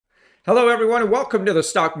Hello everyone, and welcome to the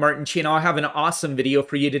Stock Martin channel. I have an awesome video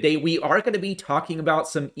for you today. We are going to be talking about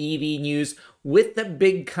some EV news with the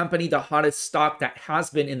big company. The hottest stock that has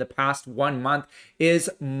been in the past 1 month is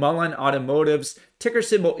Mullen Automotive's ticker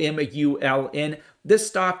symbol MULN. This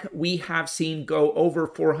stock we have seen go over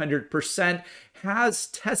 400%, has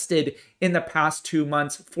tested in the past 2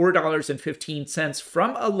 months $4.15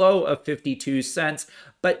 from a low of 52 cents.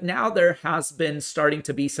 But now there has been starting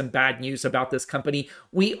to be some bad news about this company.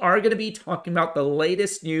 We are going to be talking about the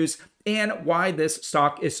latest news and why this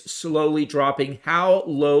stock is slowly dropping. How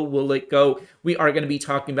low will it go? We are going to be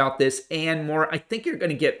talking about this and more. I think you're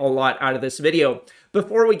going to get a lot out of this video.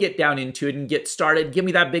 Before we get down into it and get started, give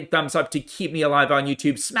me that big thumbs up to keep me alive on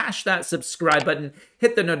YouTube. Smash that subscribe button,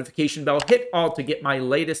 hit the notification bell, hit all to get my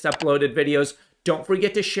latest uploaded videos. Don't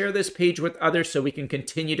forget to share this page with others so we can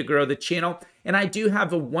continue to grow the channel. And I do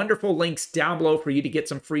have wonderful links down below for you to get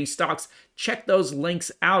some free stocks. Check those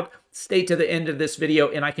links out. Stay to the end of this video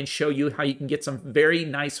and I can show you how you can get some very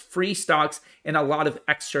nice free stocks and a lot of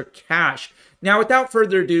extra cash. Now, without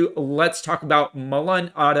further ado, let's talk about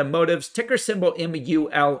Mullen Automotive's ticker symbol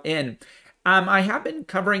MULN. I have been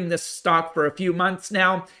covering this stock for a few months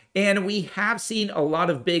now, and we have seen a lot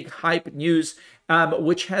of big hype news,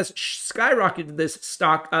 which has skyrocketed this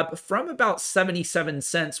stock up from about 77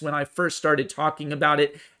 cents when I first started talking about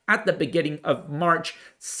it at the beginning of March.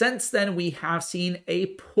 Since then, we have seen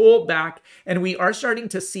a pullback, and we are starting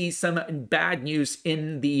to see some bad news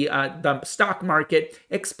in the stock market,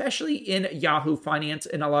 especially in Yahoo Finance,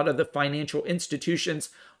 and a lot of the financial institutions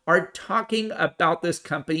are talking about this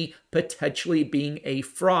company potentially being a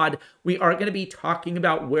fraud. We are going to be talking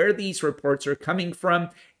about where these reports are coming from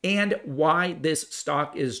and why this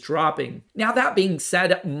stock is dropping. Now, that being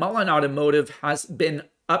said, Mullen Automotive has been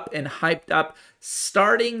up and hyped up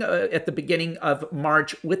starting at the beginning of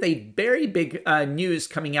March with a very big news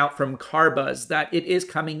coming out from CarBuzz that it is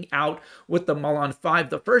coming out with the Mullen 5,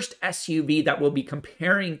 the first SUV that will be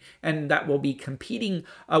comparing and that will be competing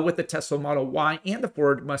with the Tesla Model Y and the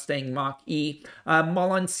Ford Mustang Mach-E.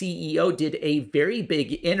 Mullen CEO did a very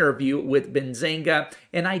big interview with Benzinga,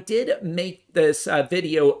 and I did make this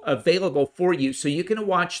video available for you so you can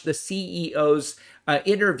watch the CEO's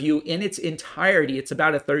interview in its entirety. It's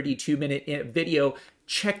about a 32-minute video.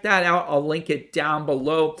 Check that out. I'll link it down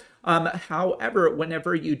below. However,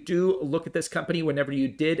 whenever you do look at this company, whenever you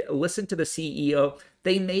did listen to the CEO,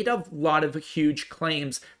 they made a lot of huge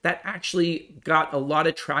claims that actually got a lot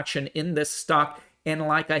of traction in this stock. And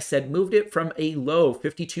like I said, moved it from a low,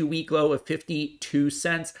 52-week low of 52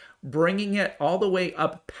 cents, bringing it all the way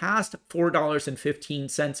up past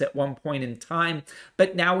 $4.15 at one point in time.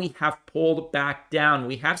 But now we have pulled back down.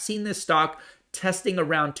 We have seen this stock testing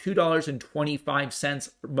around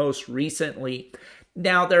 $2.25 most recently.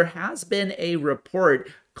 Now, there has been a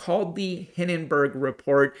report called the Hindenburg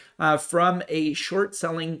report from a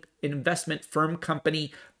short-selling investment firm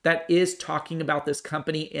company that is talking about this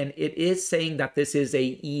company, and it is saying that this is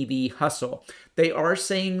a EV hustle. They are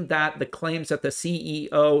saying that the claims that the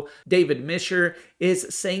CEO, David Misher, is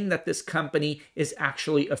saying that this company is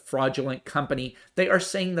actually a fraudulent company. They are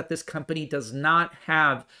saying that this company does not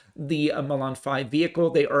have the Mullen 5 vehicle.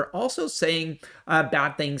 They are also saying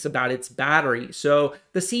bad things about its battery. So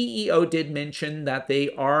the CEO did mention that they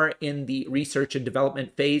are in the research and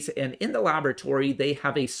development phase, and in the laboratory, they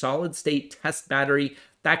have a solid-state test battery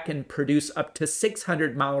that can produce up to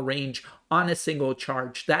 600-mile range on a single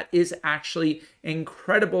charge. That is actually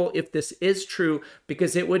incredible if this is true,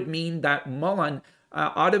 because it would mean that Mullen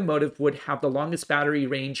Automotive would have the longest battery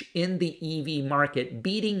range in the EV market,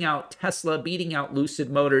 beating out Tesla, beating out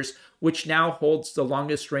Lucid Motors, which now holds the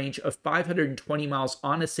longest range of 520 miles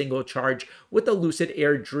on a single charge with the Lucid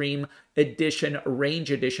Air Dream Edition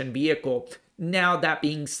Range Edition vehicle. Now, that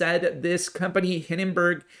being said, this company,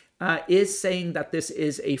 Hindenburg, is saying that this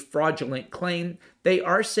is a fraudulent claim. They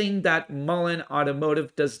are saying that Mullen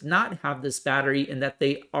Automotive does not have this battery and that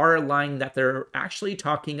they are lying, that they're actually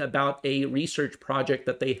talking about a research project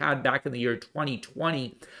that they had back in the year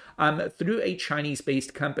 2020 through a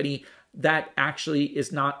Chinese-based company that actually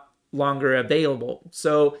is not longer available.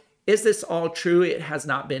 So is this all true? It has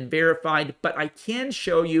not been verified, but I can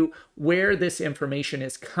show you where this information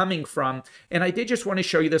is coming from. And I did just want to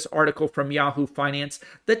show you this article from Yahoo Finance.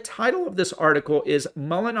 The title of this article is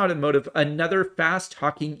Mullen Automotive, Another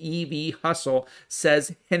Fast-Talking EV Hustle,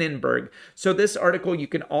 says Hindenburg. So this article you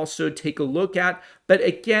can also take a look at. But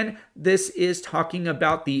again, this is talking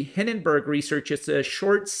about the Hindenburg research. It's a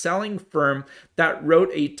short selling firm that wrote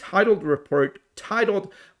a titled report titled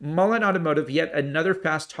Mullen Automotive, Yet Another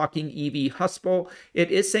Fast-Talking EV Hustle. It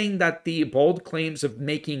is saying that the bold claims of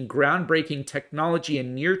making groundbreaking technology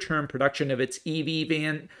and near-term production of its EV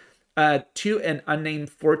van to an unnamed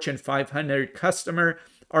Fortune 500 customer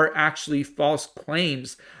are actually false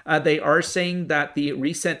claims. They are saying that the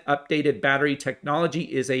recent updated battery technology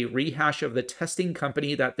is a rehash of the testing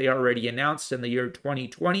company that they already announced in the year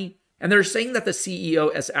 2020. And they're saying that the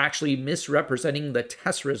CEO is actually misrepresenting the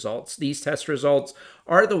test results. These test results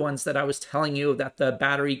are the ones that I was telling you that the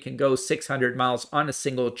battery can go 600 miles on a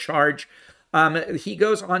single charge. He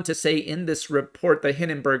goes on to say in this report, the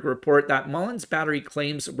Hindenburg report, that Mullen's battery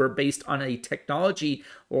claims were based on a technology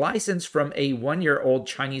license from a one-year-old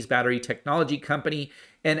Chinese battery technology company.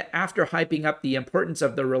 And after hyping up the importance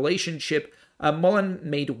of the relationship, Mullen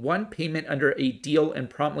made one payment under a deal and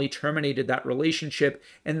promptly terminated that relationship,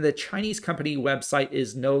 and the Chinese company website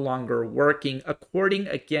is no longer working, according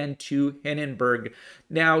again to Hindenburg.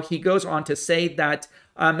 Now, he goes on to say that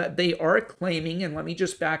they are claiming, and let me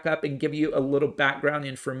just back up and give you a little background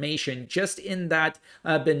information. Just in that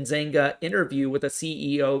Benzinga interview with the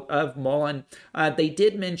CEO of Mullen, they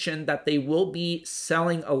did mention that they will be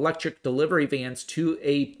selling electric delivery vans to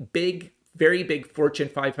a very big Fortune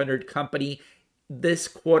 500 company this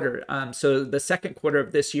quarter. So the second quarter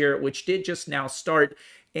of this year, which did just now start.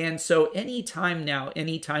 And so anytime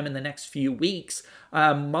in the next few weeks,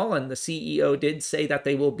 Mullen, the CEO, did say that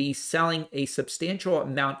they will be selling a substantial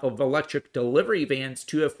amount of electric delivery vans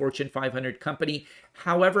to a Fortune 500 company.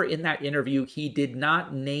 However, in that interview, he did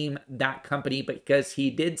not name that company because he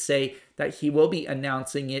did say that he will be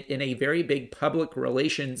announcing it in a very big public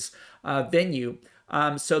relations venue.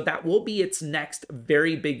 So that will be its next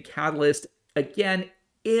very big catalyst. Again,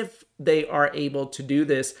 if they are able to do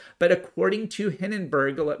this. But according to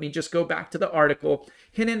Hindenburg, let me just go back to the article.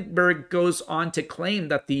 Hindenburg goes on to claim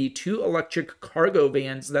that the 2 electric cargo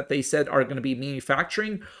vans that they said are going to be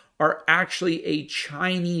manufacturing are actually a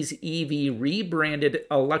Chinese EV rebranded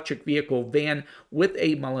electric vehicle van with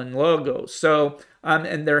a Mullen logo. So,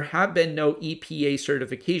 and there have been no EPA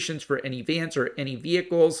certifications for any vans or any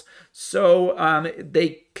vehicles. So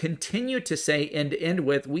they continue to say and end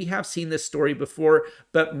with, we have seen this story before,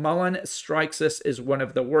 but Mullen strikes us as one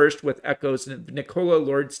of the worst, with echoes of Nikola,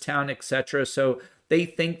 Lordstown, etc. So they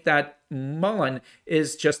think that Mullen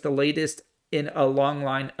is just the latest in a long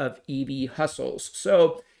line of EV hustles.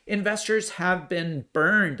 So investors have been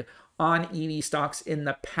burned on EV stocks in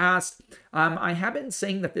the past. I have been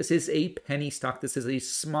saying that this is a penny stock. This is a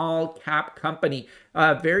small cap company,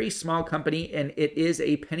 a very small company, and it is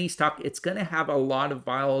a penny stock. It's going to have a lot of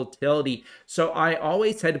volatility. So I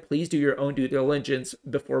always said, please do your own due diligence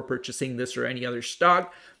before purchasing this or any other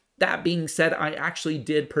stock. That being said, I actually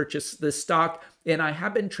did purchase this stock, and I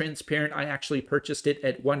have been transparent. I actually purchased it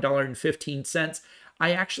at $1.15.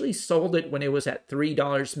 I actually sold it when it was at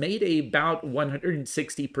 $3, made about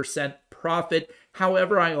 160% profit.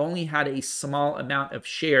 However, I only had a small amount of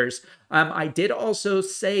shares. I did also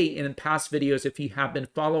say in past videos, if you have been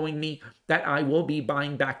following me, that I will be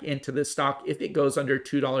buying back into the stock if it goes under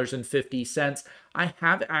 $2.50. I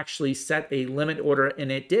have actually set a limit order,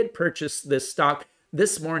 and it did purchase this stock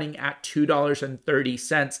this morning at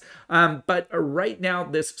 $2.30. But right now,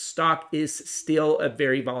 this stock is still a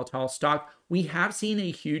very volatile stock. We have seen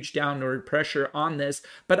a huge downward pressure on this,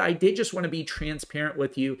 but I did just want to be transparent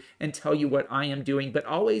with you and tell you what I am doing. But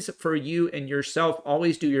always, for you and yourself,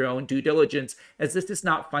 always do your own due diligence, as this is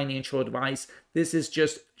not financial advice. This is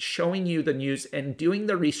just showing you the news and doing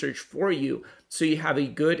the research for you so you have a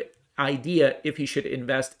good idea if you should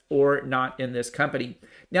invest or not in this company.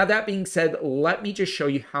 Now, that being said, let me just show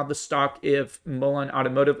you how the stock of Mullen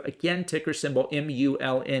Automotive, again, ticker symbol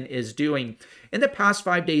MULN, is doing. In the past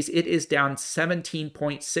 5 days, it is down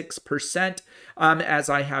 17.6%. As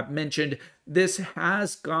I have mentioned, this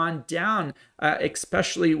has gone down,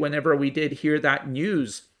 especially whenever we did hear that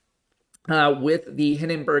news with the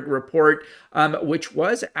Hindenburg report, which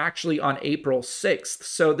was actually on April 6th.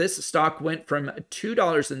 So this stock went from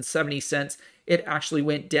 $2.70. It actually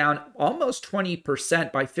went down almost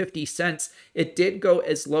 20% by 50 cents. It did go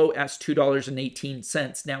as low as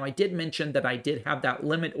 $2.18. Now, I did mention that I did have that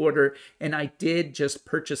limit order, and I did just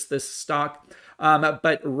purchase this stock.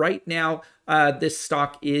 But right now, this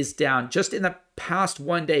stock is down. Just in the past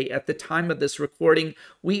 1 day, at the time of this recording,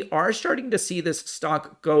 we are starting to see this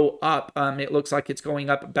stock go up. It looks like it's going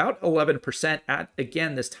up about 11% at,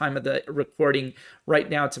 again, this time of the recording. Right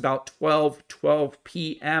now, it's about 12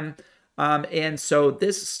 p.m. And so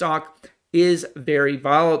this stock is very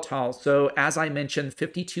volatile. So as I mentioned,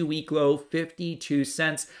 52-week low, 52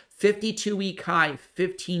 cents. 52-week high,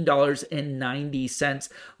 $15.90.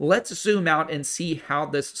 Let's zoom out and see how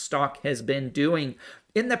this stock has been doing.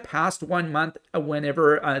 In the past 1 month,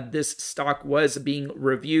 whenever this stock was being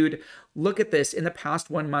reviewed, look at this. In the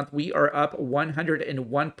past 1 month, we are up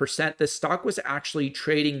 101%. The stock was actually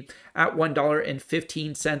trading at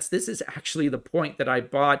 $1.15. This is actually the point that I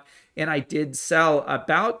bought, and I did sell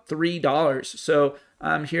about $3. So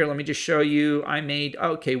here, let me just show you. I made,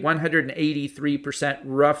 okay, 183%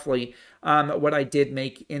 roughly what I did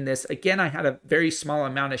make in this. Again, I had a very small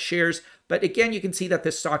amount of shares, but again, you can see that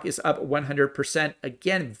this stock is up 100%.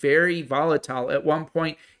 Again, very volatile. At one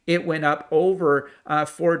point, it went up over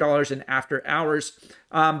 $4 in after hours.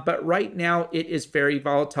 But right now, it is very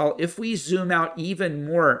volatile. If we zoom out even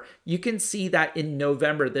more, you can see that in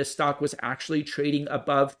November, this stock was actually trading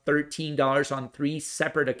above $13 on 3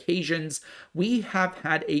 separate occasions. We have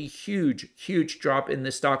had a huge, huge drop in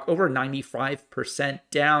this stock, over 95%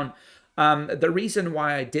 down. The reason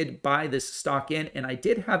why I did buy this stock in, and I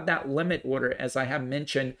did have that limit order, as I have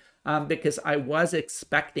mentioned, because I was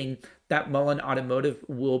expecting that Mullen Automotive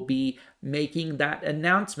will be making that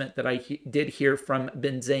announcement that I did hear from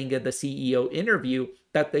Benzinga, the CEO interview,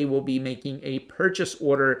 that they will be making a purchase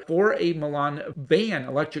order for a Mullen van,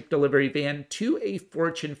 electric delivery van, to a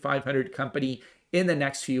Fortune 500 company in the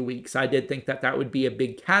next few weeks. I did think that that would be a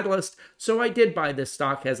big catalyst, so I did buy this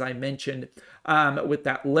stock, as I mentioned, with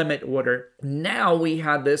that limit order. Now we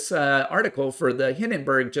had this article for the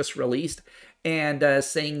Hindenburg just released, and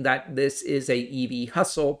saying that this is a EV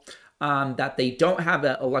hustle, that they don't have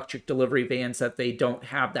electric delivery vans, that they don't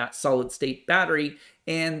have that solid state battery,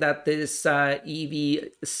 and that this EV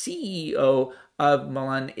CEO of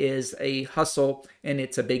Mullen is a hustle and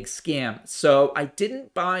it's a big scam. So I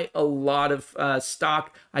didn't buy a lot of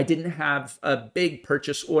stock. I didn't have a big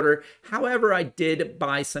purchase order. However, I did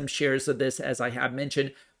buy some shares of this, as I have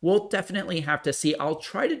mentioned. We'll definitely have to see. I'll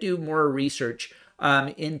try to do more research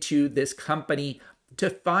into this company to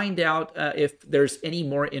find out if there's any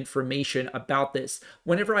more information about this.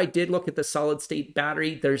 Whenever I did look at the solid state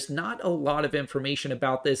battery, there's not a lot of information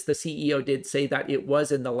about this. The CEO did say that it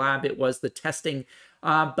was in the lab, it was the testing.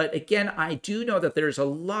 But again, I do know that there's a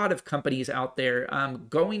lot of companies out there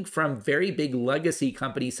going from very big legacy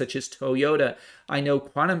companies such as Toyota. I know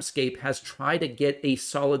QuantumScape has tried to get a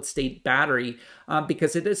solid state battery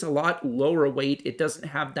because it is a lot lower weight. It doesn't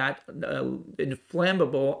have that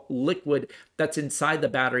inflammable liquid that's inside the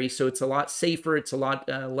battery, so it's a lot safer. It's a lot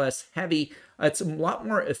less heavy. It's a lot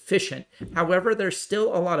more efficient. However, there's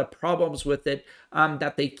still a lot of problems with it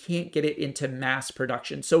that they can't get it into mass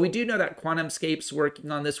production. So we do know that QuantumScape's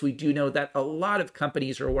working on this. We do know that a lot of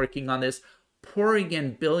companies are working on this, pouring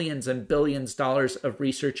in billions and billions of dollars of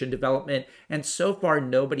research and development. And so far,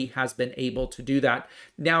 nobody has been able to do that.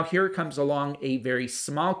 Now, here comes along a very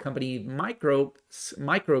small company, micro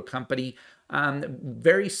company,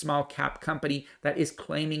 very small cap company that is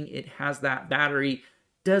claiming it has that battery.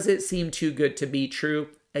 Does it seem too good to be true?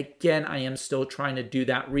 Again, I am still trying to do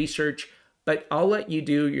that research, but I'll let you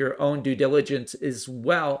do your own due diligence as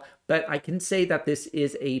well. But I can say that this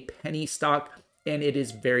is a penny stock and it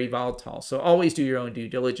is very volatile. So always do your own due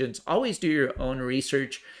diligence, always do your own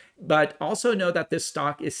research, but also know that this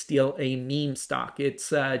stock is still a meme stock.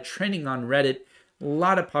 It's trending on Reddit. A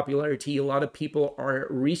lot of popularity, a lot of people are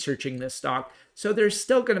researching this stock. So there's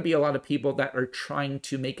still going to be a lot of people that are trying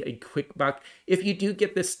to make a quick buck. If you do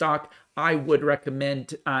get this stock, I would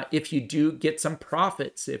recommend if you do get some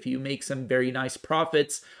profits, if you make some very nice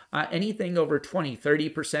profits, anything over 20,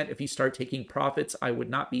 30%, if you start taking profits, I would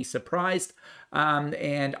not be surprised.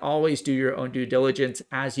 And always do your own due diligence.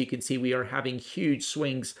 As you can see, we are having huge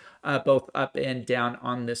swings both up and down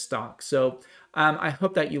on this stock. So I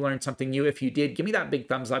hope that you learned something new. If you did, give me that big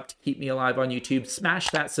thumbs up to keep me alive on YouTube. Smash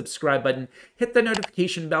that subscribe button. Hit the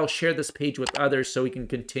notification bell. Share this page with others so we can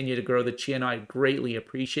continue to grow the channel. I greatly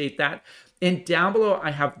appreciate that. And down below, I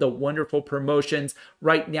have the wonderful promotions.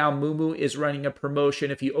 Right now, Mumu is running a promotion.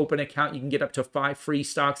 If you open an account, you can get up to 5 free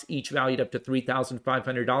stocks, each valued up to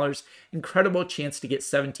 $3,500. Incredible chance to get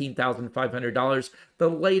 $17,500. The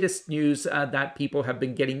latest news that people have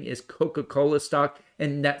been getting is Coca-Cola stock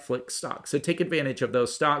and Netflix stock. So take advantage of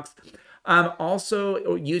those stocks.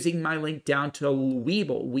 Also using my link down to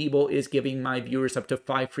Webull. Webull is giving my viewers up to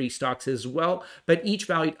 5 free stocks as well, but each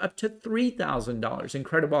valued up to $3,000.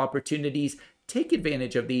 Incredible opportunities. Take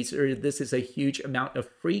advantage of these, or this is a huge amount of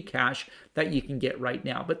free cash that you can get right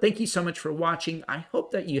now. But thank you so much for watching. I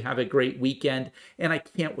hope that you have a great weekend, and I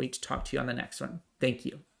can't wait to talk to you on the next one. Thank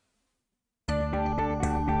you.